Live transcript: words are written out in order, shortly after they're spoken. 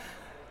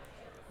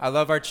I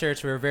love our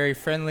church. We're a very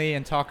friendly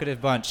and talkative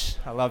bunch.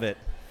 I love it.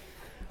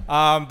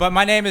 But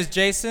my name is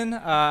Jason.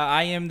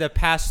 I am the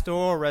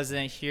pastoral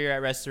resident here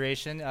at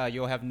Restoration.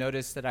 You'll have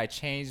noticed that I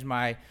changed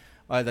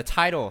the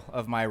title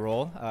of my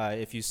role.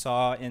 If you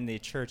saw in the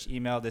church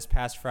email this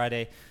past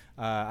Friday,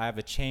 I have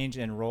a change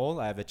in role.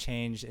 I have a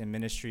change in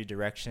ministry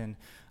direction.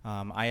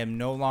 I am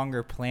no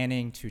longer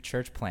planning to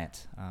church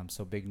plant,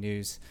 so big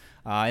news.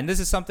 And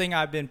this is something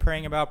I've been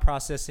praying about,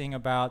 processing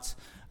about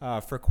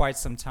for quite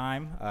some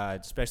time.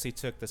 Especially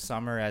took the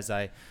summer as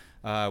I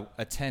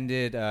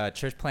attended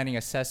church planting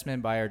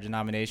assessment by our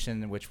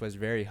denomination, which was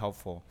very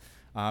helpful.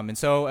 And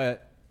so,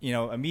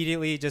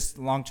 immediately just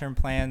long-term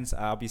plans.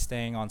 I'll be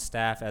staying on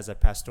staff as a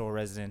pastoral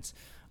resident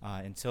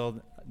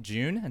until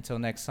June, until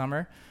next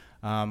summer.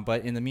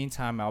 But in the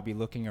meantime, I'll be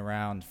looking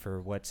around for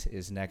what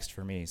is next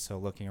for me. So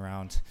looking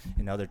around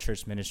in other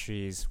church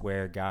ministries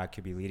where God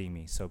could be leading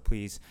me. So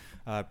please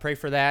pray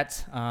for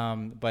that.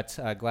 But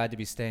glad to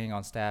be staying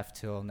on staff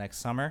till next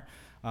summer.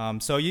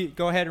 So you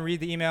go ahead and read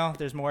the email.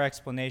 There's more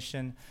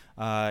explanation.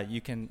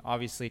 You can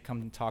obviously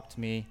come and talk to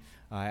me,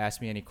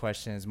 ask me any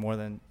questions. More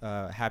than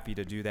happy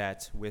to do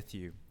that with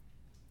you.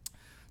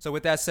 So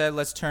with that said,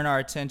 let's turn our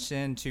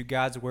attention to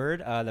God's Word.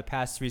 The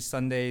past 3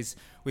 Sundays,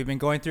 we've been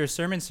going through a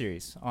sermon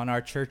series on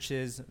our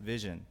church's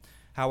vision,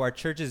 how our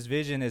church's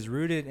vision is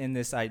rooted in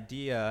this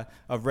idea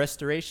of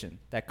restoration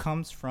that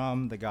comes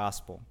from the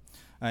gospel.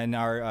 And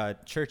our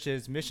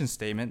church's mission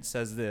statement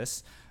says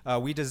this: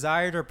 we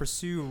desire to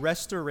pursue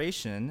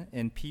restoration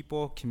in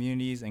people,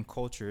 communities, and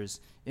cultures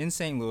in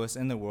St. Louis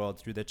and the world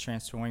through the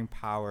transforming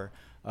power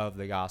of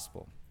the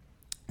gospel.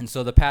 And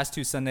so the past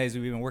 2 Sundays,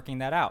 we've been working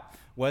that out.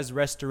 What does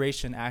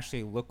restoration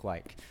actually look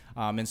like?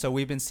 And so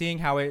we've been seeing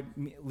how it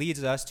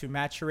leads us to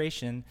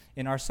maturation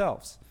in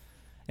ourselves.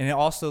 And it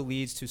also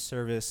leads to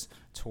service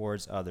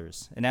towards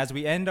others. And as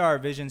we end our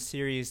vision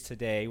series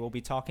today, we'll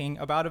be talking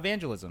about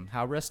evangelism,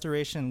 how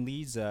restoration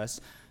leads us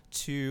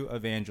to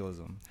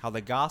evangelism, how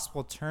the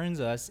gospel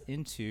turns us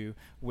into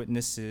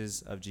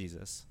witnesses of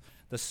Jesus,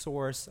 the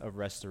source of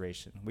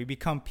restoration. We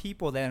become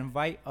people that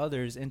invite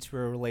others into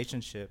a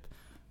relationship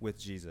with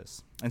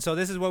Jesus. And so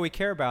this is what we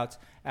care about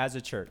as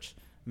a church: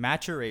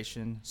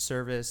 maturation,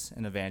 service,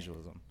 and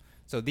evangelism.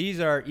 So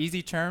these are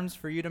easy terms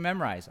for you to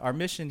memorize. Our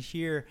mission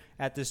here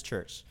at this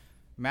church: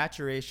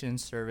 maturation,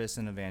 service,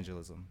 and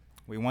evangelism.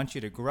 We want you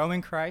to grow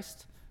in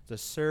Christ, to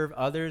serve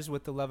others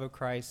with the love of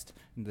Christ,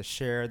 and to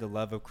share the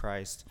love of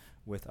Christ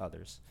with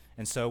others.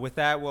 And so with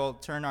that, we'll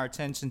turn our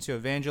attention to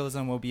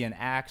evangelism. We'll be in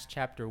Acts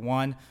chapter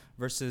 1,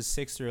 verses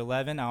 6 through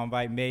 11. I'll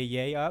invite May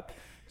Ye up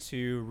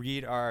to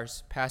read our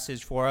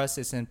passage for us.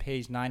 It's in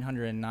page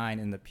 909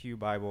 in the Pew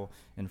Bible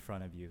in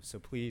front of you. So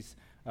please,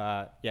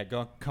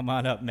 come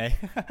on up, May.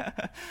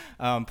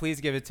 Please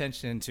give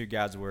attention to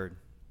God's word.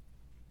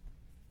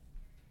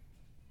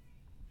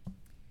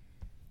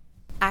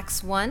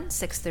 Acts 1,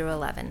 6 through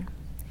 11.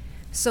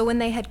 So when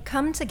they had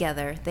come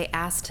together, they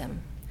asked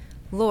him,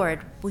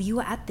 "Lord, will you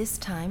at this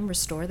time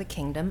restore the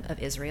kingdom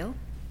of Israel?"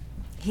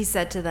 He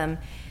said to them,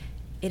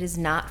 "It is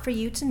not for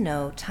you to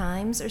know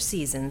times or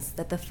seasons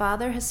that the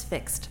Father has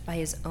fixed by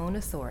his own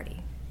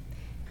authority.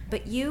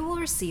 But you will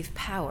receive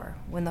power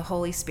when the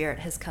Holy Spirit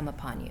has come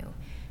upon you,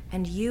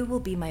 and you will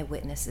be my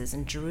witnesses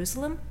in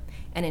Jerusalem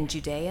and in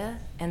Judea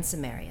and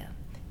Samaria,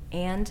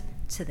 and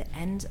to the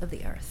end of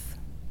the earth."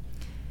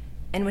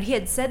 And when he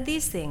had said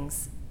these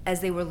things,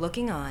 as they were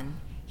looking on,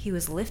 he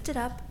was lifted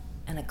up,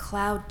 and a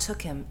cloud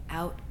took him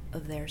out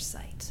of their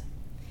sight.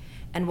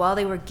 And while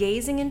they were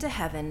gazing into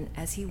heaven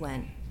as he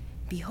went,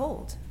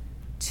 behold,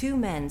 2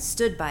 men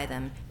stood by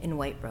them in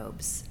white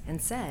robes,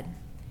 and said,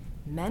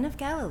 "Men of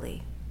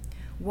Galilee,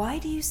 why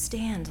do you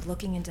stand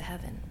looking into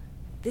heaven?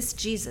 This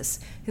Jesus,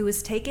 who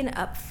was taken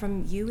up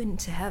from you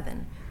into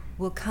heaven,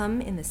 will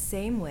come in the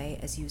same way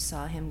as you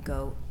saw him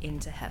go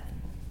into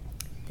heaven."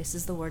 This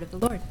is the word of the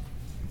Lord.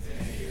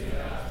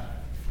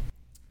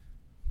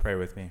 Pray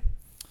with me.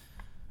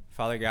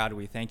 Father God,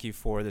 we thank you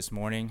for this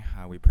morning.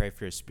 We pray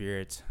for your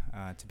Spirit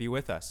to be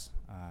with us.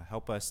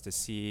 Help us to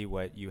see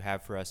what you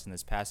have for us in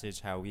this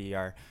passage, how we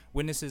are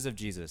witnesses of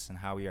Jesus and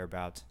how we are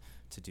about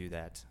to do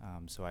that.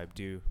 So I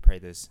do pray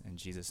this in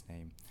Jesus'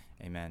 name.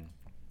 Amen.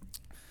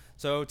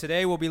 So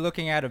today we'll be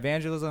looking at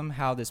evangelism,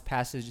 how this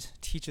passage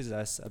teaches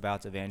us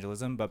about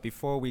evangelism. But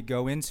before we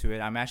go into it,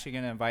 I'm actually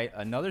going to invite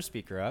another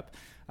speaker up,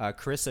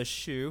 Carissa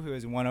Shu, who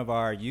is one of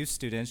our youth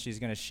students. She's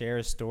going to share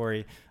a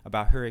story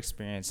about her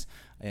experience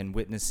in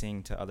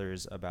witnessing to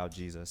others about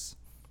Jesus.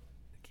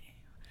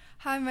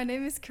 Hi, my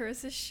name is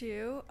Carissa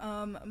Shu.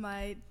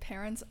 My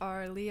parents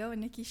are Leo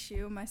and Nikki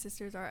Shu. My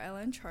sisters are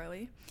Ella and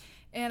Charlie.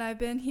 And I've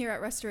been here at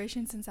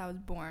Restoration since I was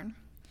born.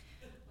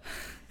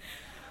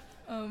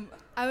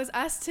 I was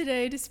asked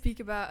today to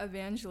speak about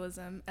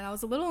evangelism, and I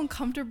was a little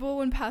uncomfortable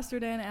when Pastor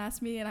Dan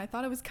asked me, and I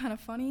thought it was kind of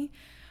funny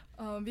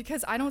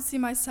because I don't see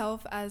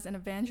myself as an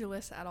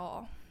evangelist at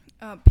all.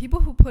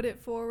 People who put it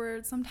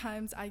forward,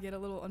 sometimes I get a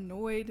little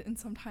annoyed and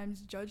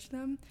sometimes judge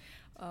them,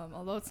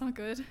 although it's not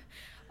good.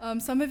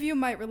 Some of you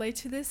might relate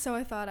to this, so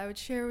I thought I would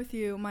share with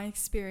you my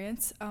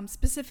experience,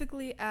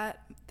 specifically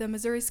at the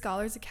Missouri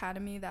Scholars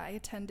Academy that I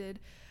attended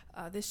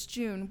this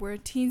June, where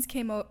teens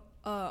came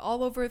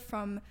all over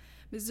from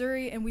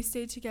Missouri, and we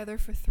stayed together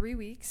for 3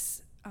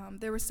 weeks.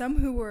 There were some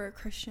who were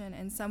Christian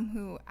and some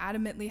who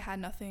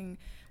adamantly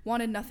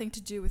wanted nothing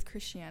to do with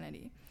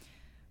Christianity.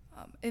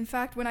 In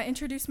fact, when I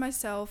introduced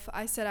myself,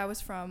 I said I was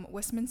from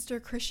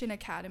Westminster Christian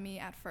Academy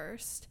at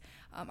first.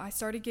 I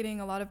started getting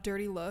a lot of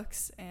dirty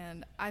looks,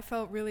 and I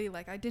felt really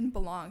like I didn't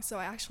belong, so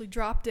I actually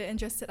dropped it and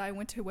just said I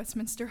went to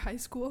Westminster High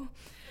School.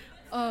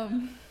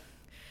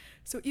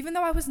 So even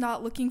though I was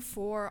not looking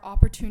for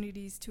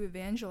opportunities to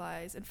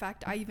evangelize, in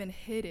fact, I even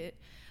hid it,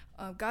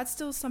 God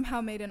still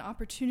somehow made an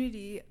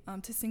opportunity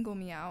to single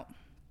me out.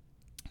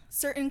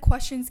 Certain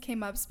questions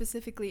came up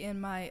specifically in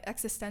my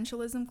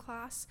existentialism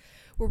class,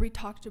 where we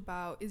talked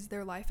about, is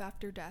there life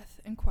after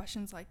death, and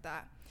questions like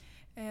that.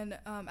 And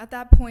at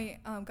that point,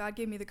 God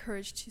gave me the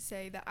courage to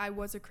say that I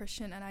was a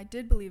Christian and I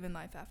did believe in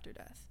life after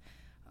death.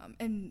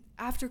 And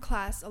after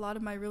class, a lot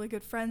of my really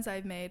good friends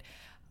I've made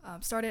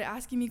started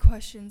asking me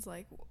questions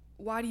like,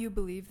 why do you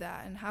believe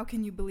that, and how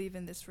can you believe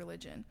in this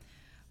religion?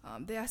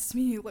 They asked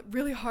me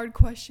really hard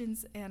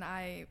questions, and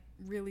I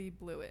really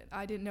blew it.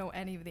 I didn't know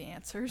any of the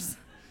answers.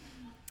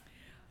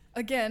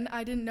 Again,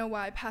 I didn't know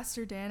why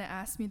Pastor Dan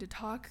asked me to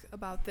talk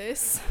about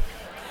this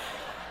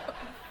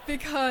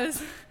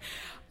because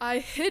I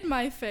hid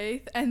my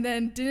faith and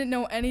then didn't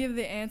know any of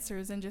the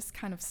answers and just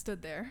kind of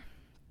stood there.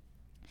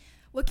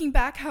 Looking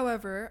back,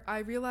 however, I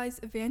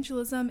realized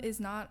evangelism is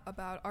not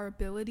about our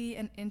ability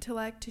and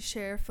intellect to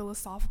share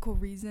philosophical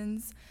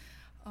reasons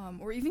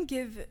or even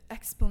give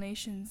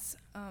explanations.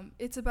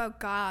 It's about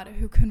God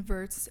who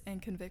converts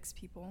and convicts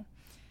people.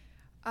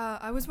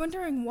 I was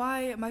wondering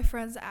why my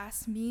friends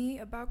asked me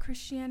about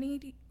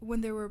Christianity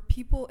when there were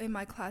people in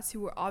my class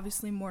who were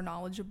obviously more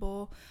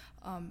knowledgeable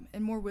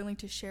and more willing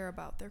to share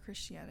about their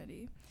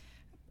Christianity.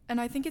 And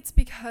I think it's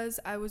because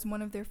I was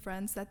one of their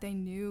friends that they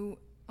knew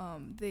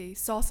they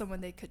saw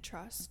someone they could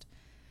trust.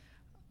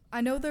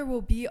 I know there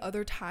will be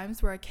other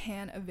times where I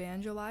can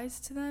evangelize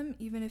to them,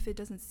 even if it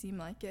doesn't seem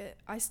like it.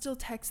 I still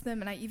text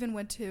them, and I even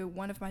went to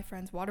one of my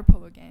friend's water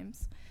polo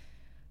games.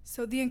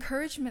 So the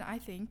encouragement, I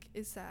think,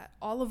 is that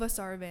all of us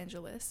are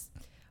evangelists.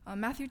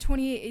 Matthew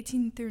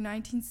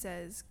 28:18-19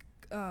 says,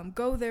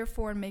 go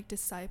therefore and make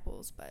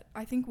disciples. But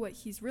I think what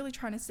he's really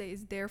trying to say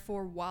is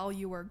therefore while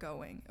you are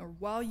going, or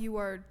while you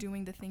are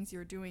doing the things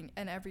you're doing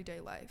in everyday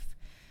life.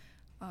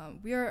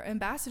 We are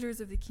ambassadors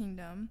of the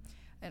kingdom,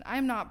 and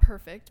I'm not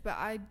perfect, but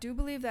I do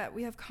believe that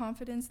we have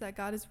confidence that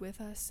God is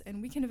with us,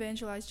 and we can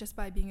evangelize just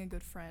by being a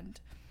good friend.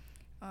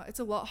 It's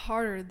a lot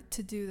harder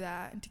to do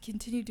that and to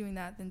continue doing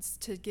that than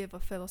to give a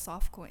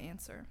philosophical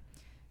answer.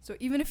 So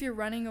even if you're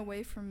running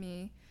away from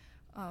me,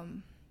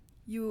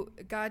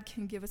 God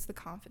can give us the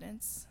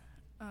confidence.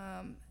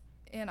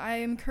 And I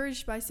am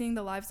encouraged by seeing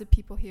the lives of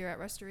people here at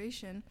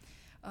Restoration,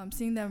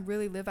 seeing them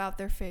really live out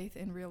their faith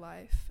in real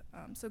life.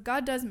 So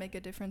God does make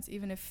a difference,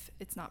 even if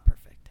it's not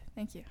perfect.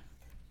 Thank you.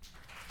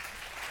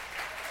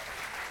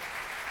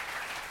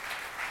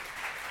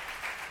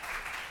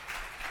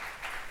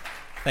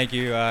 Thank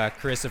you,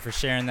 Carissa, for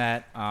sharing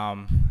that.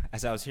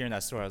 As I was hearing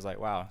that story, I was like,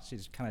 wow,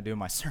 she's kind of doing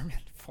my sermon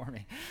for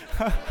me.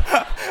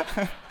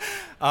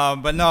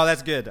 But no,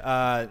 that's good.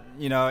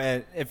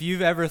 If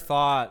you've ever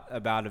thought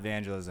about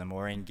evangelism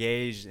or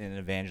engaged in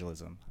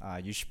evangelism,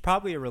 you should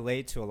probably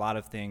relate to a lot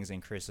of things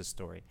in Carissa's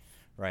story,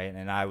 right?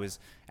 And I was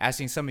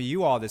asking some of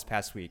you all this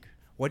past week,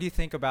 what do you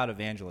think about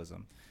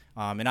evangelism?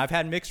 And I've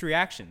had mixed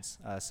reactions.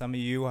 Some of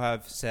you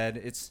have said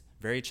it's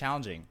very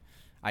challenging.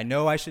 I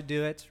know I should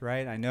do it,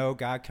 right? I know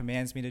God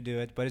commands me to do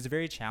it, but it's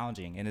very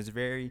challenging and it's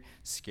very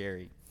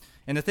scary.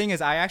 And the thing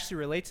is, I actually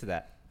relate to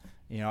that.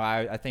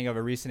 I think of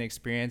a recent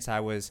experience. I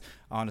was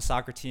on a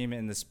soccer team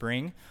in the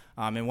spring,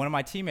 and one of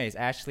my teammates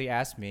actually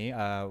asked me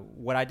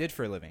what I did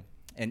for a living.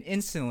 And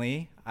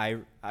instantly, I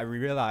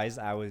realized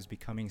I was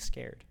becoming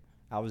scared.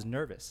 I was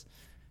nervous.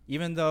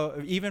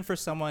 Even for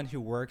someone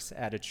who works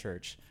at a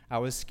church, I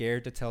was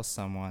scared to tell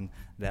someone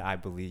that I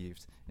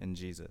believed in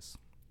Jesus.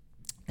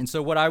 And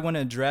so what I want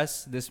to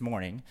address this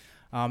morning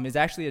is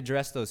actually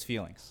address those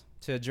feelings,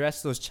 to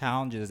address those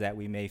challenges that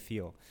we may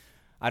feel.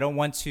 I don't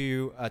want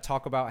to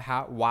talk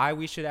about why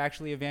we should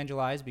actually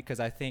evangelize, because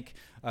I think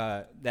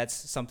that's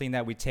something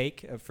that we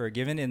take for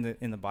given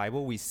in the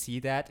Bible. We see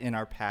that in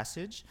our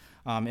passage.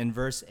 In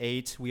verse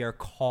 8, we are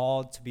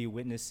called to be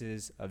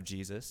witnesses of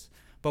Jesus.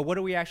 But what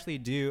do we actually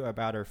do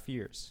about our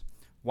fears?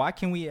 Why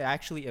can we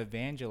actually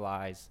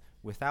evangelize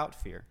without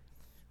fear?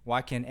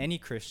 Why can any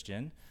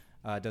Christian,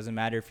 doesn't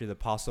matter if you're the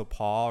Apostle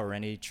Paul or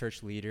any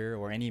church leader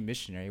or any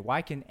missionary,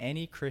 why can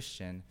any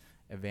Christian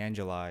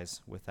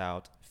evangelize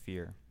without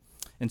fear?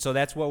 And so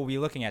that's what we'll be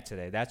looking at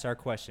today. That's our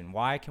question.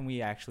 Why can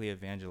we actually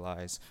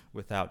evangelize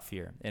without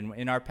fear? And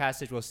in our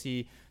passage, we'll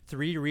see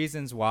 3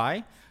 reasons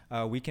why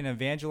we can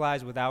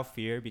evangelize without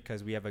fear: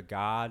 because we have a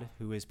God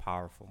who is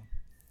powerful.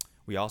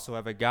 We also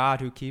have a God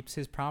who keeps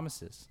his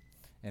promises.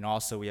 And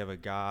also we have a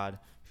God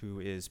who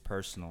is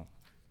personal.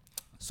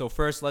 So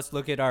first, let's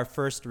look at our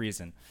first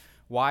reason.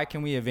 Why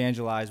can we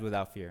evangelize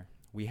without fear?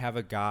 We have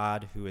a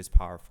God who is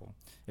powerful.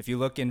 If you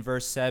look in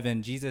verse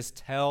 7, Jesus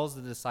tells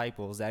the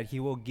disciples that he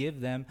will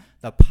give them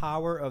the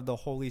power of the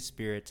Holy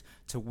Spirit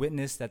to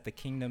witness that the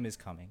kingdom is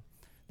coming,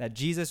 that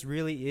Jesus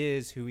really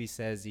is who he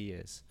says he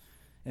is.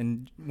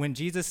 And when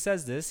Jesus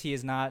says this, he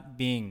is not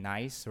being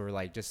nice or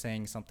like just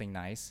saying something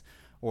nice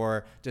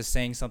or just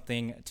saying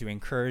something to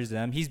encourage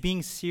them. He's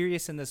being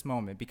serious in this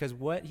moment because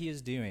what he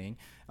is doing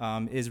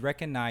is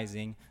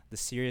recognizing the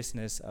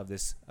seriousness of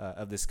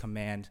this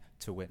command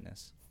to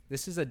witness.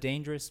 This is a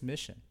dangerous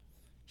mission.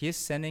 He is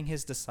sending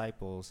his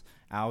disciples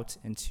out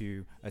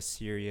into a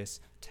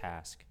serious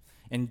task.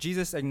 And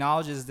Jesus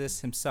acknowledges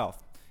this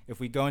himself. If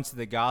we go into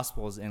the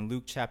Gospels in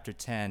Luke chapter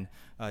 10,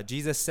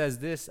 Jesus says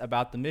this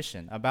about the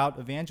mission, about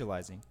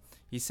evangelizing.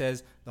 He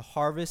says, "The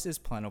harvest is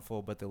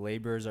plentiful, but the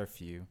laborers are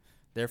few.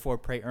 Therefore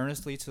pray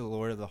earnestly to the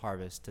Lord of the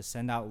harvest to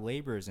send out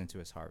laborers into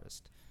his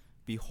harvest.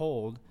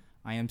 Behold,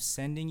 I am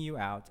sending you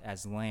out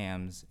as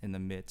lambs in the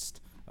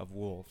midst of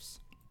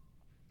wolves."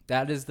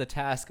 That is the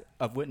task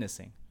of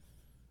witnessing,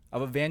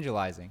 of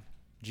evangelizing.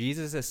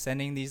 Jesus is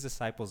sending these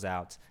disciples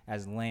out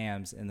as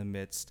lambs in the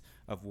midst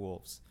of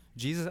wolves.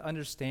 Jesus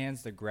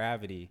understands the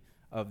gravity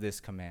of this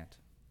command,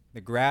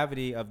 the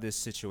gravity of this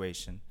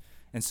situation.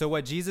 And so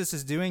what Jesus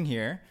is doing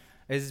here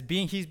is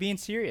he's being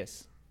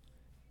serious.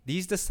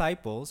 These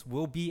disciples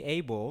will be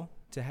able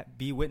to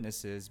be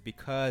witnesses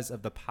because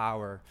of the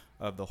power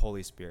of the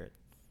Holy Spirit.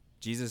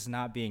 Jesus is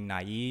not being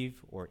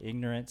naive or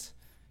ignorant.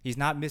 He's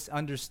not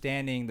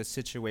misunderstanding the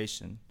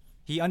situation.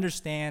 He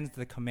understands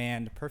the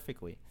command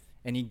perfectly,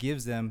 and he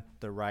gives them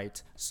the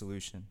right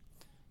solution.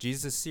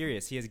 Jesus is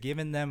serious. He has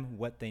given them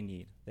what they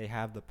need. They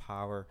have the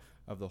power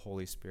of the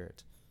Holy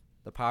Spirit.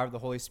 The power of the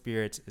Holy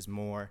Spirit is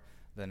more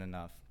than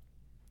enough.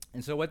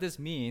 And so what this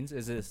means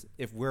is this: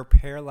 if we're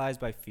paralyzed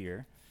by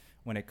fear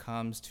when it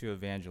comes to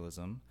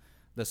evangelism,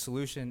 the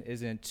solution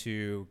isn't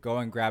to go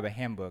and grab a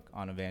handbook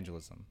on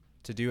evangelism,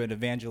 to do an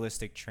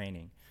evangelistic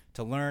training,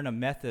 to learn a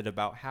method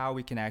about how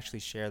we can actually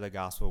share the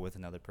gospel with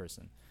another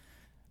person.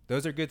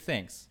 Those are good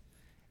things.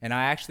 And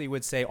I actually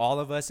would say all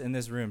of us in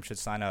this room should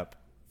sign up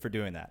for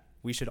doing that.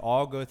 We should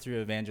all go through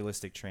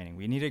evangelistic training.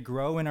 We need to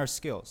grow in our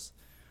skills.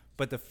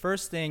 But the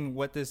first thing,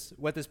 what this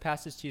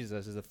passage teaches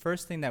us, is the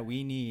first thing that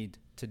we need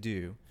to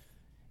do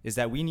is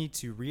that we need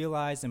to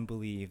realize and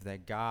believe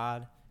that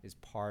God is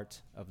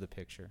part of the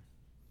picture,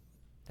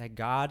 that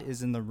God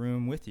is in the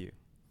room with you.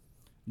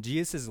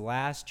 Jesus'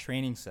 last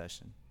training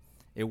session,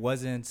 it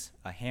wasn't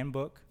a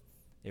handbook.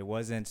 It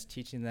wasn't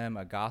teaching them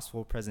a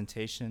gospel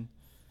presentation.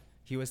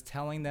 He was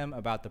telling them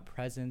about the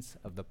presence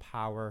of the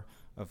power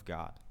of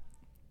God.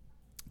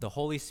 The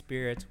Holy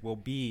Spirit will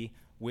be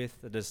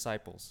with the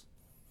disciples.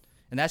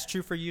 And that's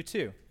true for you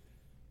too.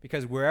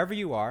 Because wherever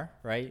you are,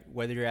 right,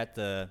 whether you're at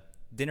the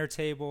dinner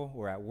table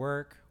or at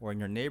work or in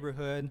your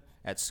neighborhood,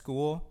 at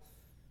school,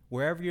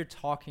 wherever you're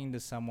talking to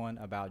someone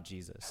about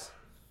Jesus,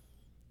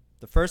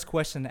 the first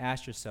question to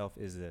ask yourself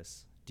is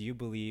this: do you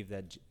believe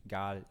that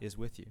God is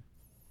with you?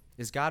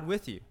 Is God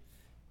with you?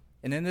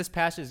 And in this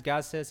passage,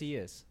 God says he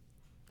is.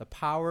 The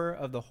power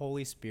of the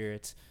Holy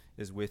Spirit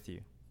is with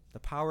you. The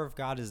power of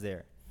God is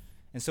there.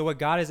 And so what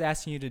God is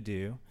asking you to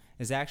do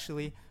is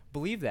actually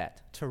believe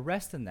that, to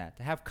rest in that,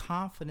 to have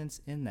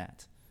confidence in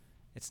that.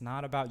 It's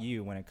not about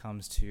you when it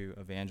comes to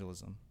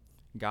evangelism.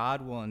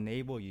 God will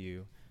enable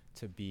you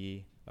to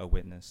be a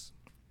witness.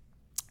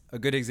 A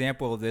good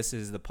example of this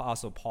is the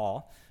Apostle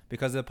Paul,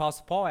 because the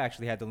Apostle Paul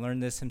actually had to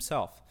learn this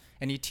himself.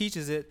 And he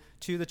teaches it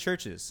to the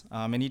churches.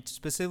 And he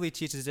specifically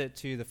teaches it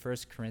to the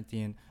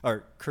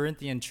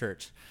Corinthian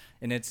church.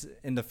 And it's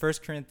in the 1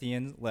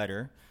 Corinthians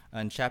letter,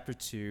 in chapter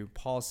 2,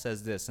 Paul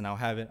says this, and I'll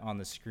have it on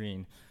the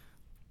screen.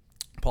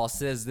 Paul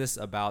says this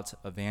about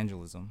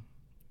evangelism.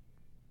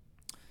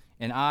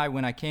 "And I,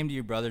 when I came to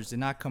you, brothers, did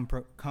not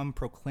come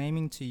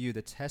proclaiming to you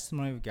the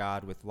testimony of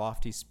God with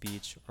lofty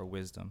speech or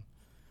wisdom.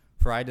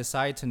 For I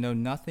decided to know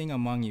nothing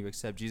among you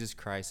except Jesus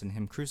Christ and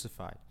him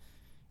crucified.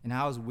 And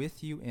I was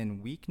with you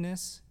in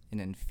weakness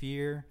and in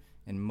fear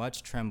and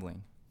much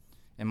trembling.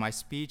 And my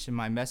speech and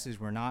my message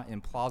were not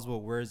in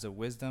plausible words of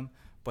wisdom,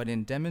 but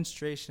in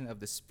demonstration of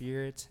the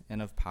Spirit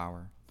and of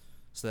power,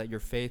 so that your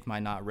faith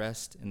might not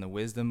rest in the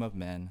wisdom of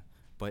men,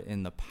 but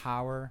in the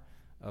power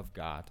of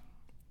God."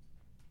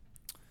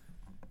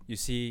 You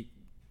see,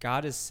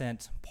 God has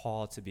sent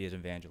Paul to be an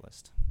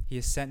evangelist. He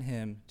has sent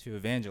him to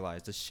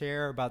evangelize, to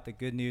share about the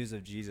good news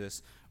of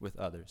Jesus with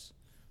others.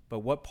 But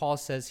what Paul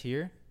says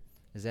here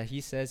is that he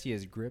says he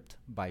is gripped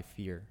by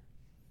fear,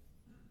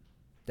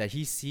 that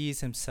he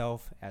sees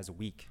himself as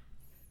weak,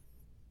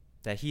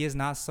 that he is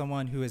not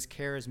someone who is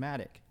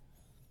charismatic.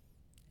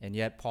 And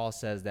yet Paul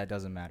says that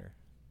doesn't matter,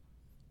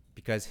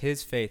 because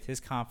his faith, his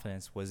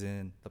confidence was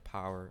in the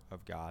power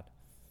of God.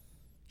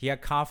 He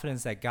had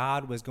confidence that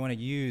God was going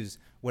to use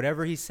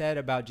whatever he said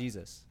about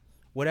Jesus,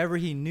 whatever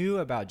he knew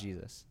about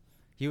Jesus.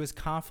 He was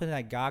confident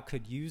that God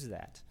could use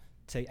that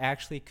to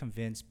actually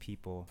convince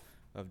people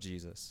of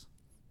Jesus.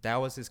 That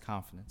was his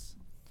confidence.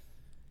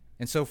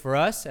 And so for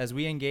us, as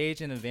we engage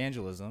in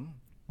evangelism,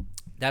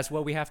 that's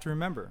what we have to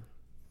remember.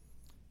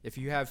 If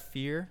you have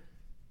fear,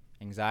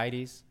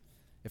 anxieties,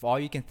 if all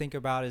you can think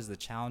about is the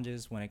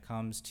challenges when it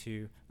comes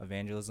to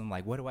evangelism,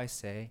 like what do I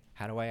say?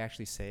 How do I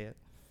actually say it?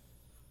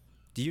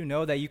 Do you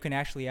know that you can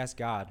actually ask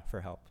God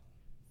for help?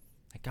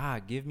 Like,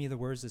 God, give me the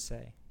words to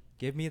say.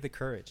 Give me the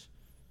courage.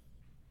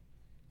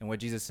 And what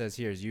Jesus says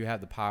here is you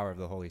have the power of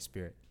the Holy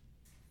Spirit.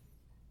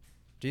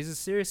 Jesus is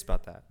serious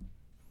about that.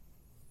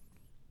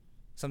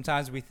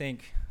 Sometimes we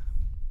think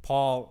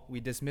Paul, we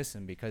dismiss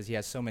him because he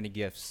has so many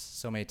gifts,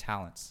 so many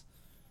talents,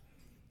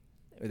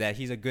 that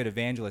he's a good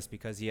evangelist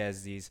because he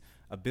has these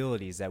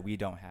abilities that we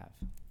don't have.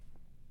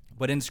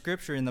 But in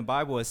Scripture, in the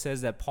Bible, it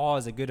says that Paul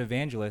is a good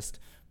evangelist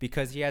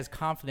because he has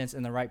confidence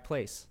in the right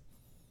place,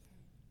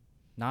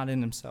 not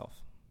in himself.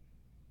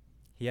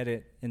 He had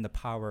it in the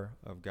power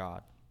of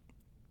God.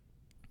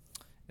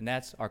 And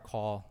that's our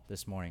call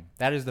this morning.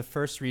 That is the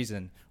first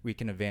reason we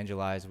can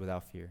evangelize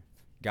without fear.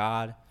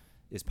 God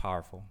is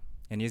powerful,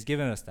 and he has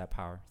given us that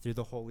power through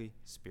the Holy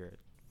Spirit.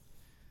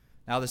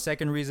 Now, the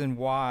second reason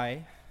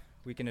why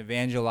we can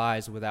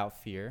evangelize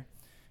without fear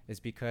is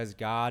because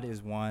God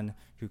is one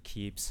who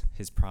keeps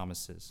his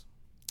promises.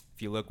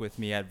 If you look with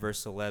me at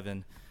verse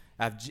 11,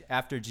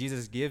 after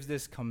Jesus gives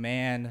this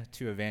command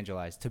to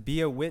evangelize, to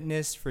be a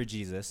witness for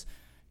Jesus,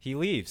 he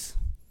leaves.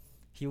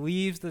 He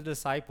leaves the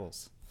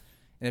disciples.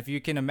 And if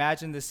you can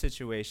imagine this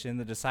situation,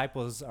 the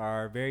disciples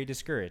are very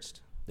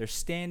discouraged. They're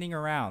standing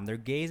around. They're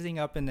gazing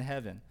up into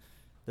heaven.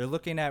 They're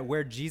looking at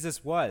where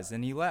Jesus was,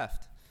 and he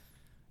left.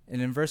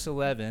 And in verse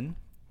 11,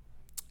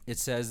 it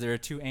says there are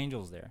two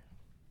angels there.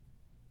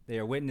 They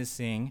are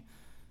witnessing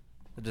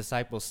the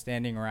disciples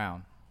standing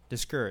around,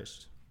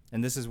 discouraged.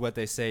 And this is what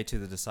they say to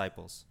the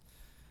disciples.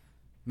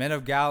 Men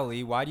of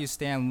Galilee, why do you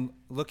stand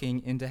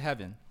looking into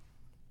heaven?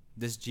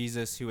 This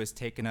Jesus who was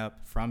taken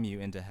up from you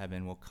into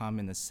heaven will come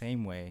in the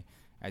same way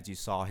as you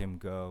saw him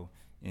go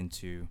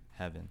into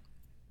heaven.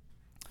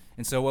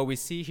 And so what we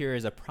see here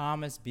is a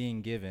promise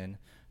being given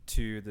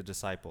to the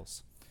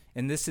disciples.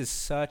 And this is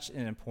such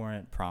an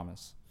important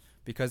promise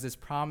because this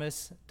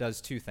promise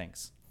does two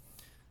things.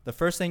 The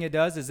first thing it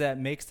does is that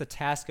it makes the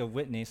task of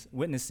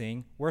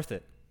witnessing worth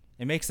it.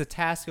 It makes the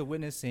task of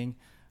witnessing,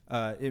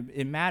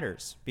 it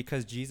matters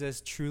because Jesus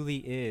truly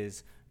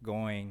is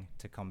going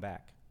to come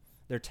back.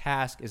 Their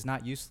task is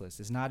not useless,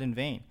 it's not in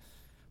vain.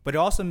 But it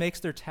also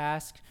makes their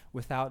task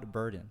without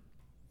burden.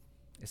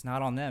 It's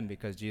not on them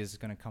because Jesus is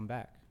going to come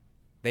back.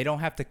 They don't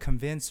have to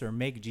convince or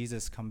make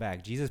Jesus come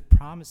back. Jesus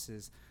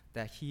promises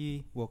that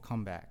he will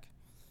come back.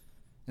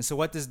 And so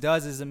what this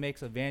does is it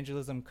makes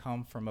evangelism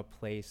come from a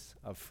place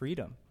of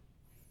freedom,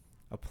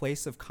 a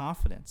place of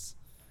confidence.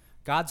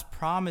 God's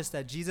promise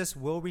that Jesus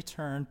will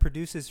return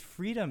produces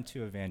freedom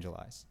to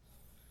evangelize.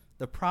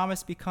 The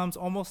promise becomes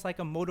almost like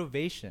a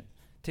motivation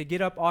to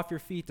get up off your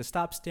feet, to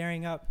stop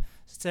staring up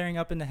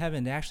into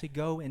heaven, to actually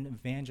go and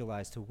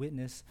evangelize, to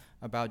witness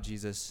about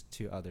Jesus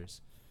to others.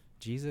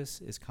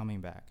 Jesus is coming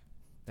back.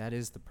 That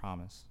is the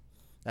promise.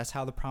 That's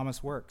how the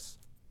promise works.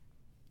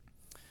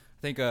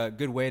 I think a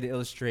good way to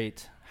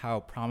illustrate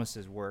how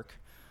promises work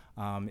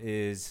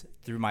is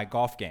through my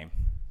golf game.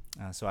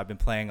 So I've been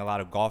playing a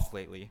lot of golf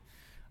lately.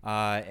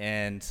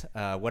 And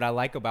what I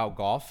like about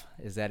golf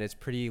is that it's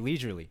pretty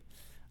leisurely.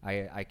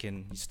 I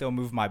can still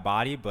move my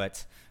body,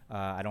 but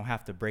I don't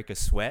have to break a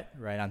sweat,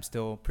 right? I'm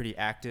still pretty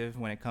active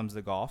when it comes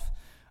to golf.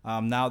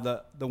 Now,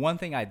 the one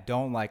thing I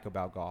don't like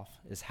about golf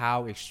is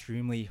how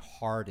extremely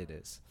hard it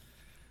is.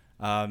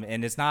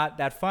 And it's not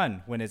that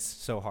fun when it's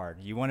so hard.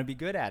 You want to be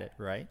good at it,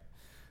 right?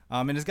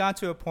 And it's gotten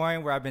to a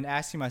point where I've been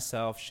asking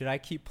myself, should I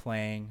keep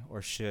playing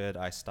or should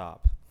I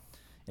stop?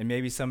 And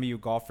maybe some of you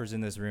golfers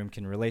in this room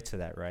can relate to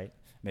that, right?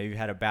 Maybe you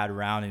had a bad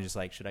round and you're just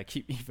like, should I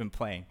keep even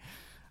playing?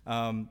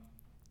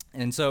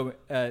 And so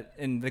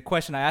the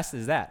question I asked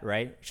is that,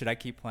 right? Should I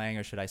keep playing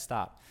or should I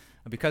stop?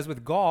 Because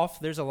with golf,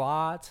 there's a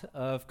lot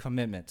of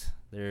commitment.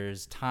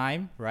 There's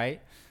time,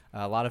 right?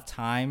 A lot of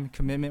time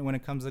commitment when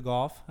it comes to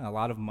golf, and a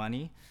lot of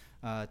money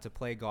to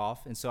play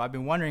golf. And so I've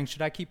been wondering,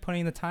 should I keep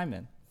putting the time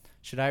in?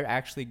 Should I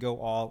actually go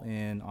all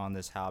in on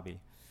this hobby?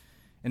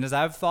 And as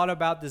I've thought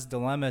about this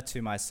dilemma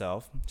to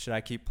myself, should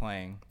I keep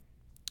playing?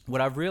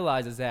 What I've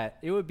realized is that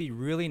it would be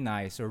really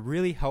nice or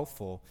really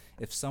helpful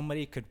if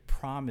somebody could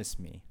promise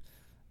me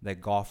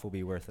that golf will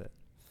be worth it.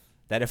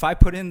 That if I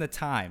put in the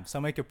time,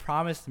 somebody could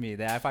promise me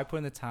that if I put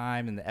in the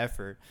time and the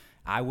effort,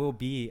 I will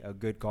be a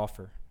good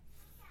golfer.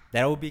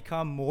 That it will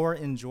become more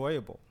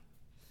enjoyable.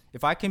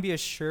 If I can be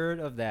assured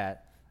of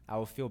that, I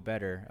will feel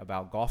better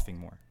about golfing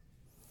more.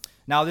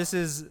 Now, this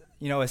is,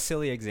 a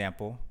silly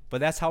example,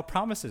 but that's how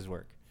promises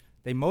work.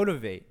 They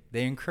motivate,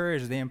 they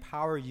encourage, they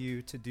empower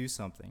you to do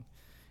something.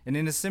 And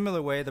in a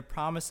similar way, the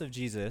promise of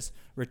Jesus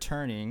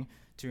returning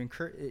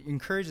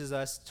encourages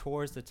us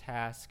towards the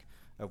task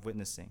of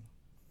witnessing.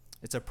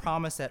 It's a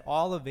promise that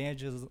all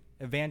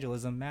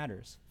evangelism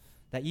matters,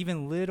 that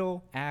even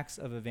little acts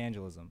of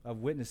evangelism,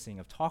 of witnessing,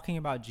 of talking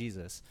about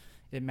Jesus,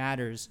 it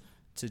matters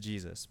to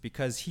Jesus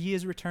because he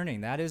is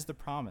returning. That is the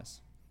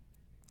promise.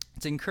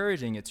 It's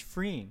encouraging. It's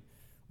freeing.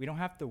 We don't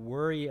have to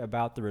worry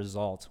about the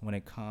result when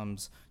it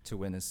comes to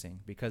witnessing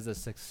because the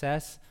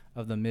success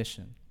of the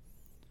mission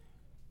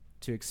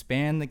to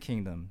expand the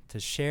kingdom, to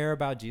share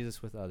about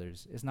Jesus with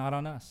others, is not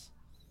on us.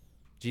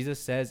 Jesus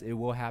says it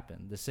will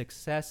happen. The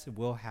success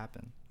will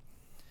happen.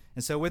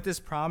 And so with this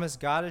promise,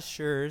 God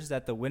assures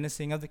that the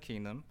witnessing of the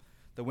kingdom,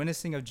 the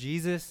witnessing of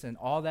Jesus and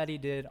all that he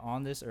did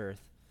on this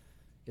earth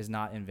is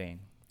not in vain.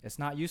 It's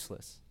not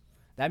useless.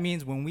 That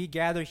means when we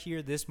gather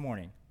here this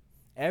morning,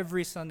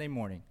 every Sunday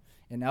morning,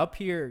 and up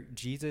here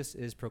Jesus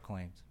is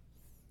proclaimed,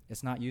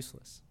 it's not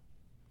useless.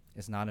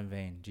 It's not in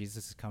vain.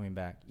 Jesus is coming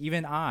back.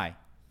 Even I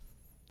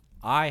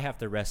have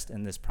to rest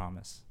in this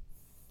promise.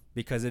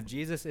 Because if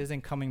Jesus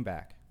isn't coming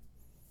back,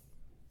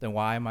 then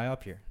why am I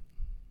up here?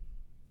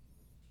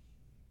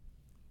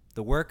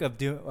 The work of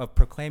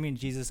proclaiming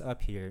Jesus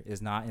up here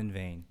is not in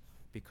vain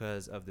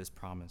because of this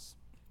promise.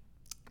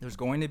 There's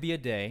going to be a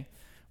day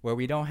where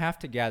we don't have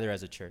to gather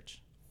as a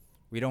church.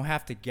 We don't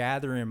have to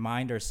gather and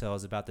remind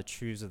ourselves about the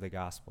truths of the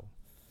gospel,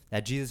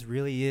 that Jesus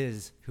really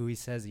is who he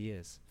says he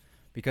is.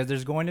 Because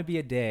there's going to be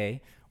a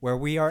day where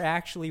we are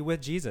actually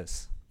with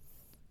Jesus.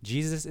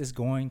 Jesus is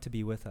going to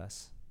be with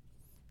us.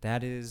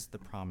 That is the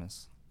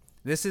promise.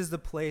 This is the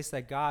place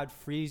that God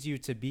frees you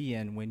to be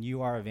in when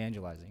you are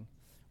evangelizing.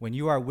 When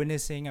you are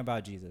witnessing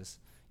about Jesus,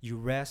 you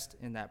rest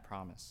in that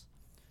promise.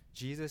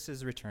 Jesus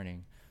is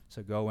returning,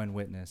 so go and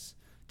witness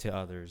to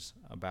others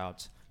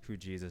about who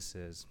Jesus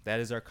is. That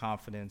is our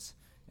confidence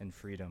and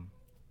freedom.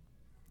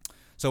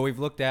 So we've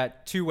looked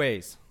at two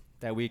ways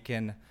that we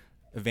can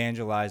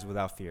evangelize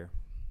without fear.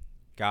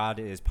 God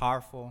is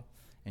powerful,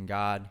 and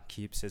God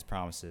keeps his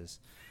promises.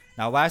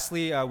 Now,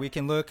 lastly, we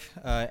can look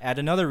at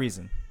another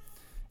reason,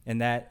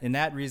 and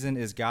that reason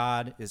is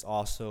God is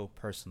also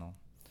personal.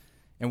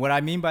 And what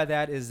I mean by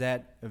that is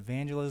that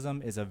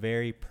evangelism is a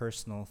very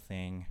personal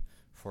thing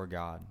for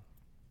God.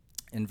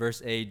 In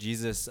verse 8,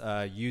 Jesus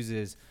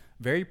uses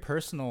very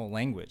personal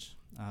language.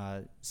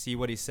 See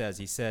what he says.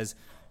 He says,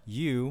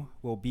 "You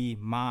will be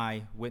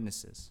my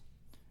witnesses."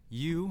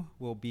 You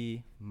will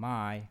be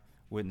my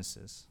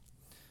witnesses.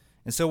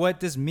 And so what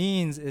this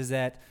means is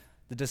that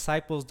the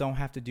disciples don't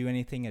have to do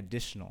anything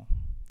additional.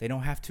 They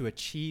don't have to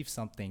achieve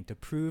something to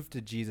prove to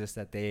Jesus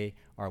that they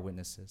are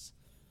witnesses.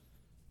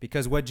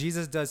 Because what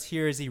Jesus does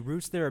here is he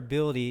roots their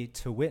ability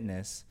to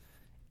witness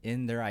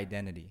in their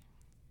identity.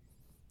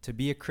 To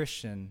be a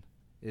Christian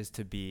is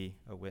to be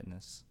a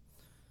witness.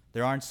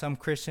 There aren't some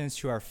Christians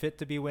who are fit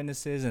to be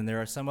witnesses, and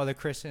there are some other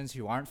Christians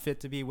who aren't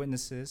fit to be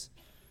witnesses.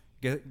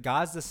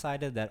 God's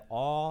decided that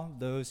all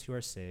those who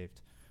are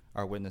saved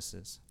are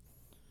witnesses.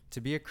 To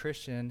be a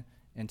Christian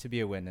and to be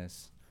a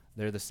witness,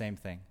 they're the same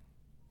thing.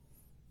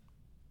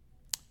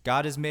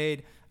 God has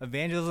made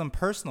evangelism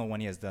personal when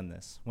he has done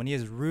this, when he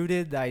has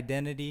rooted the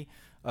identity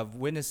of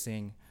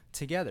witnessing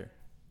together.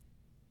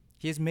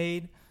 He has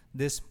made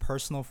this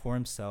personal for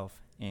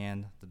himself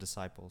and the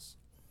disciples.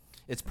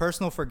 It's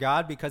personal for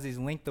God because he's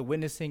linked the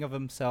witnessing of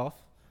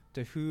himself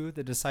to who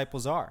the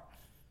disciples are.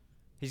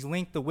 He's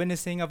linked the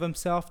witnessing of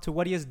himself to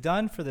what he has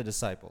done for the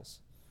disciples.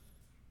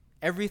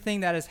 Everything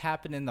that has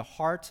happened in the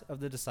heart of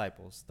the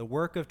disciples, the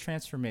work of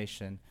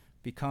transformation,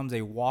 becomes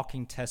a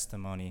walking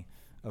testimony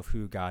of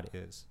who God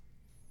is.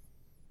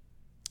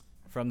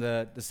 From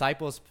the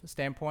disciples'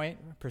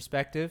 standpoint,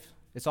 perspective,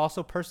 it's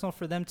also personal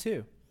for them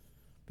too,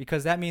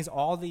 because that means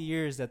all the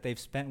years that they've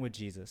spent with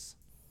Jesus,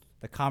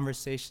 the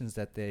conversations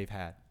that they've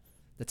had,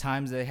 the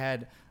times they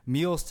had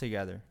meals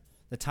together,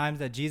 the times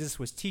that Jesus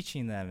was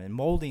teaching them and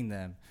molding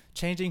them,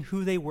 changing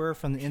who they were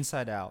from the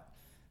inside out,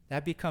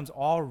 that becomes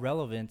all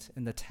relevant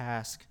in the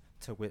task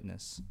to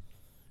witness.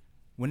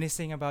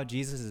 Witnessing about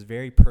Jesus is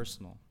very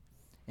personal,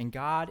 and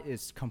God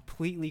is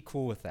completely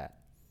cool with that.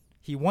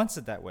 He wants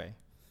it that way.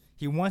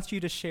 He wants you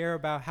to share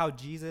about how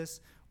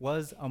Jesus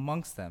was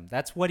amongst them.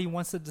 That's what he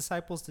wants the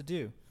disciples to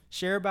do.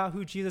 Share about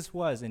who Jesus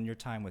was in your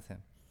time with him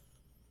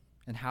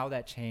and how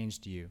that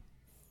changed you.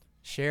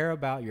 Share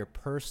about your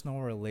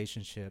personal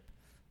relationship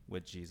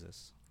with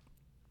Jesus.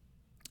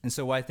 And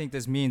so what I think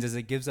this means is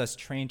it gives us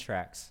train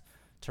tracks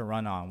to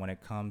run on when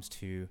it comes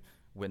to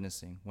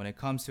witnessing, when it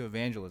comes to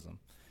evangelism.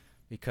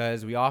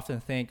 Because we often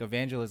think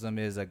evangelism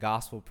is a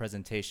gospel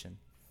presentation,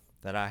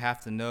 that I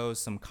have to know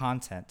some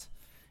content.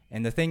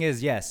 And the thing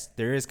is, yes,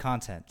 there is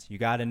content. You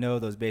got to know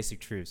those basic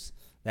truths.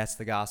 That's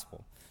the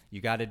gospel.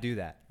 You got to do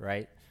that,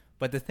 right?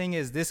 But the thing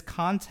is, this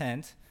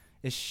content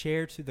is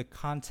shared to the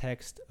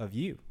context of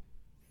you.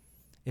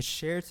 It's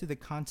shared to the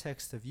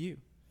context of you.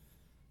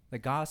 The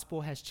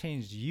gospel has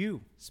changed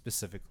you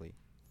specifically,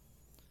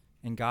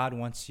 and God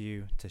wants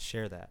you to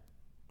share that.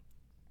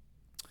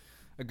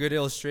 A good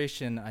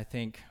illustration, I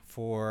think,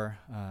 for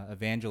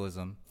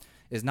evangelism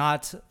is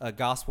not a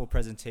gospel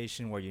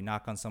presentation where you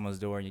knock on someone's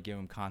door and you give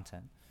them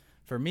content.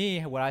 For me,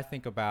 what I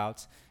think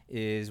about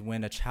is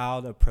when a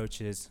child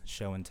approaches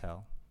show and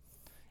tell.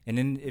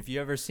 And if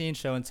you've ever seen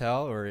show and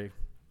tell, or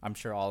I'm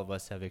sure all of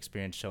us have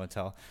experienced show and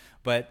tell,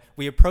 but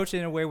we approach it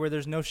in a way where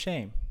there's no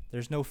shame,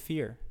 there's no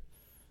fear,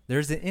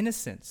 there's an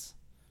innocence,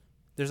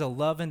 there's a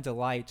love and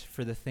delight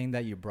for the thing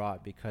that you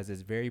brought because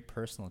it's very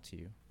personal to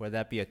you, whether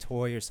that be a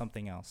toy or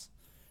something else.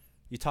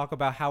 You talk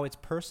about how it's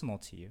personal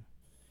to you.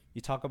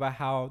 You talk about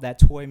how that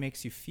toy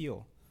makes you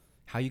feel,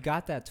 how you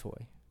got that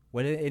toy,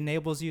 what it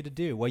enables you to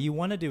do, what you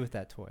want to do with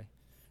that toy,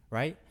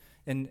 right?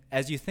 And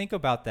as you think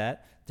about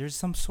that, there's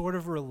some sort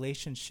of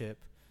relationship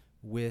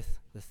with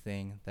the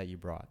thing that you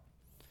brought.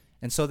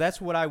 And so that's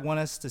what I want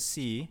us to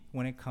see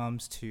when it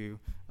comes to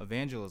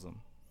evangelism.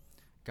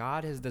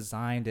 God has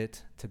designed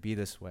it to be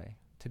this way,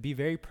 to be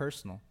very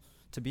personal,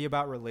 to be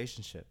about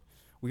relationship.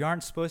 We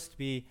aren't supposed to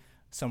be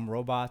some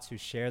robots who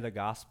share the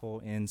gospel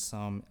in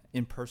some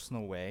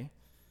impersonal way.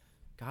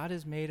 God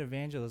has made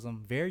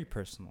evangelism very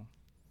personal.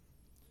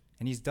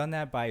 And he's done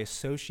that by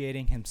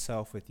associating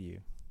himself with you.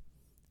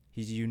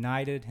 He's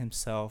united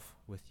himself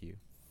with you.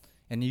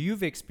 And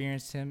you've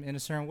experienced him in a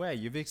certain way.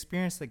 You've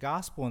experienced the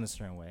gospel in a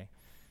certain way.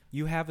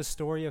 You have a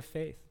story of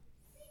faith.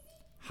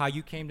 How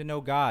you came to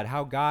know God,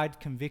 how God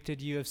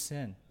convicted you of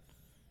sin.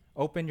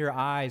 Opened your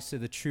eyes to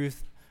the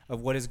truth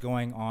of what is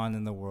going on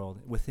in the world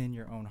within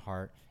your own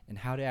heart and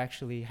how to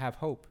actually have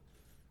hope.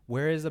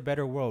 Where is a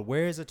better world?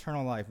 Where is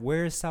eternal life?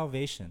 Where is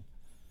salvation?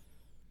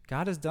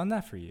 God has done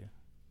that for you.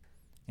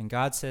 And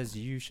God says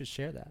you should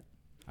share that.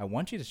 I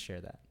want you to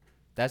share that.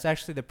 That's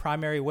actually the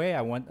primary way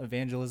I want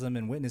evangelism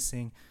and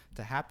witnessing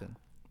to happen.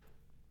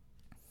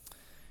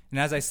 And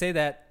as I say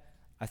that,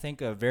 I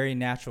think a very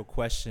natural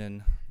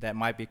question that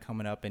might be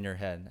coming up in your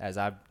head, as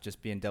I'm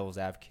just being devil's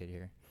advocate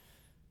here.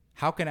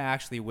 How can I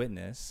actually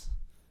witness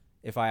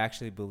if I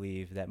actually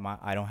believe that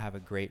I don't have a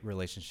great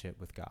relationship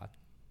with God?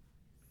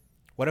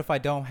 What if I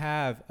don't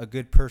have a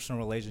good personal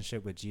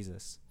relationship with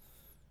Jesus?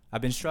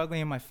 I've been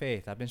struggling in my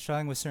faith. I've been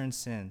struggling with certain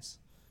sins.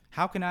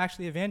 How can I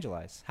actually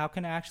evangelize? How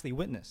can I actually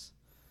witness?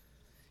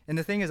 And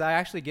the thing is, I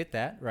actually get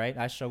that, right?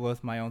 I struggle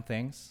with my own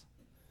things.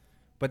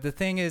 But the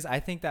thing is, I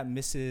think that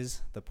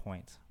misses the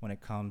point when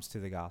it comes to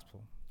the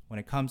gospel, when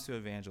it comes to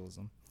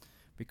evangelism,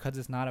 because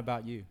it's not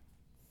about you.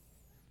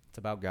 It's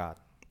about God.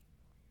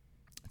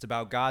 It's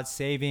about God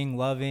saving,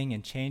 loving,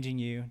 and changing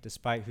you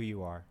despite who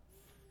you are.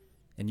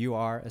 And you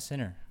are a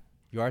sinner.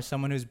 You are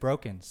someone who's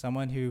broken,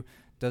 someone who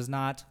does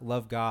not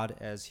love God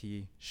as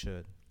he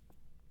should.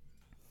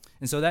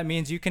 And so that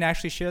means you can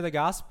actually share the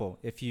gospel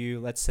if you,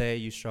 let's say,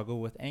 you struggle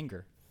with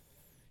anger.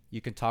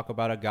 You can talk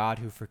about a God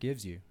who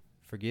forgives you,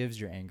 forgives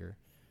your anger,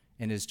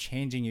 and is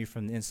changing you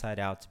from the inside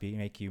out to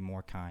make you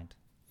more kind.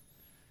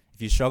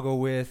 If you struggle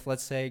with,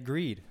 let's say,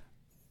 greed,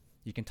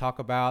 you can talk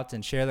about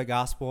and share the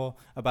gospel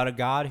about a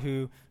God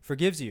who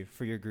forgives you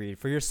for your greed,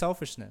 for your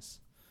selfishness,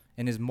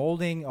 and is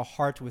molding a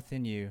heart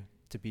within you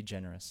to be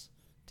generous,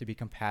 to be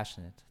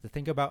compassionate, to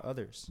think about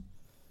others.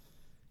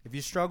 If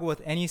you struggle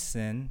with any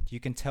sin, you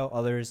can tell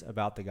others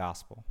about the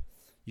gospel.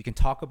 You can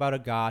talk about a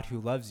God who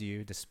loves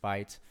you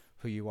despite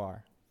who you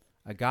are,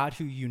 a God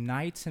who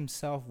unites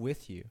himself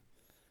with you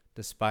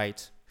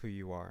despite who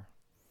you are.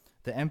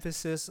 The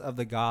emphasis of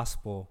the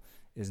gospel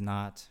is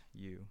not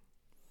you.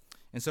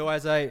 And so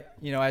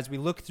as we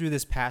look through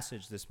this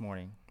passage this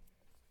morning,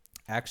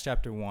 Acts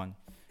chapter 1,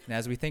 and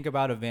as we think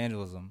about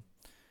evangelism,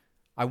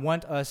 I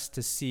want us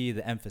to see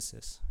the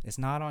emphasis. It's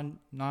not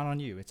on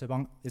you.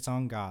 It's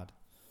on God.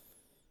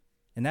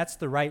 And that's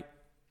the right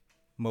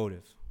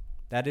motive.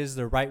 That is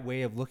the right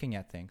way of looking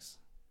at things.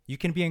 You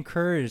can be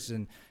encouraged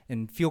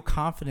and feel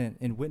confident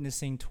in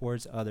witnessing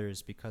towards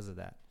others because of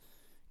that.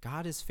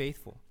 God is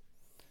faithful.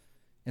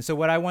 And so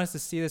what I want us to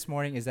see this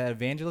morning is that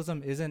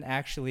evangelism isn't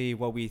actually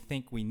what we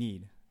think we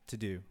need to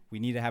do. We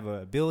need to have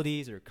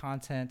abilities or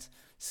content,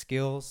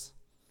 skills.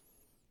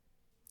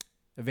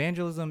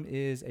 Evangelism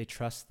is a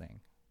trust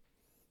thing.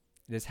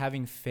 It is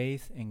having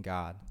faith in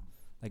God,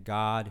 a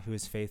God who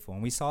is faithful.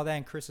 And we saw that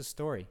in Chris's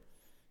story.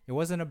 It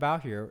wasn't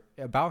about her.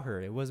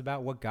 It was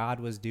about what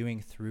God was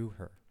doing through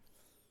her.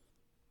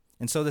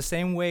 And so the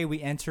same way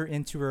we enter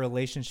into a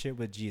relationship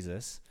with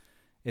Jesus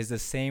is the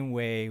same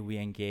way we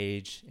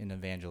engage in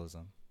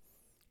evangelism.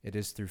 It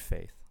is through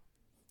faith.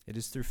 It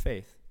is through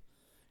faith.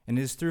 And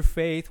it is through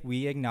faith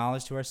we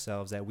acknowledge to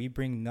ourselves that we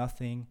bring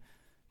nothing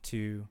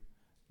to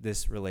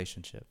this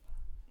relationship.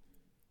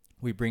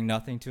 We bring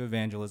nothing to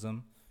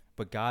evangelism,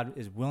 but God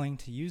is willing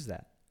to use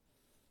that.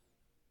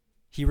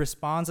 He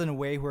responds in a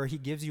way where he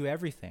gives you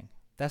everything.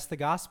 That's the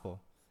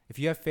gospel. If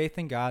you have faith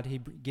in God, he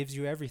gives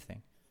you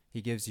everything.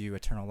 He gives you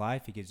eternal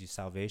life. He gives you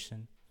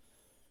salvation.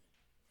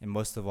 And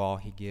most of all,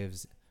 he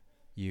gives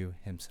you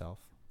himself.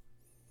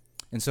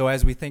 And so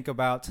as we think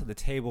about the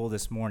table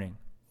this morning,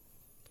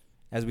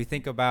 as we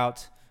think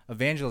about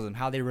evangelism,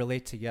 how they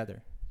relate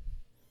together,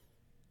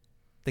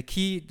 the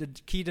key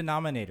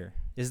denominator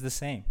is the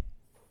same,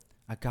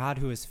 a God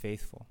who is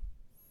faithful.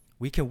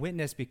 We can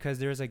witness because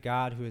there is a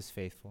God who is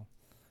faithful.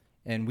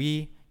 And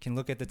we can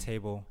look at the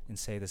table and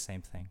say the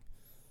same thing.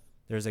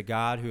 There's a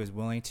God who is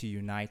willing to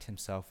unite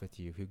himself with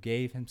you, who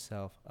gave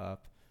himself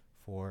up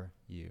for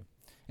you.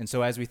 And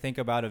so as we think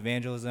about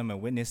evangelism and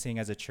witnessing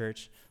as a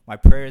church, my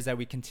prayer is that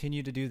we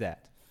continue to do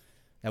that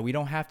we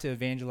don't have to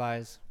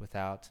evangelize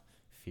without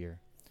fear.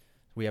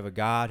 We have a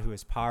God who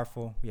is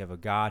powerful. We have a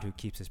God who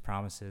keeps his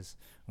promises.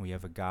 And we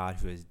have a God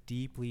who is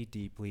deeply,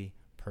 deeply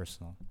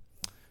personal.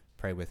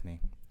 Pray with me.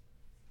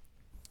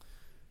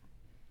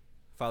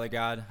 Father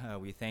God,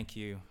 we thank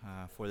you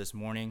for this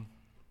morning.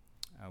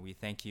 We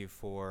thank you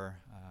for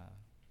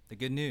the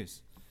good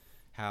news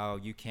how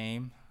you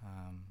came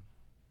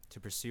to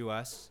pursue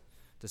us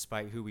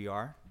despite who we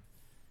are.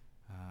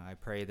 I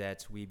pray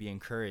that we be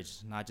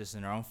encouraged, not just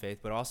in our own faith,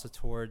 but also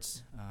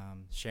towards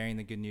sharing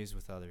the good news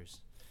with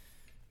others.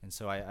 And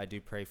so I do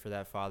pray for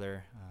that,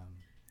 Father.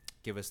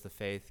 Give us the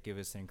faith, give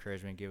us the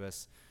encouragement, give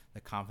us the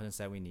confidence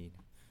that we need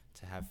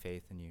to have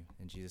faith in you.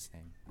 In Jesus'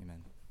 name,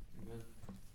 amen. Amen.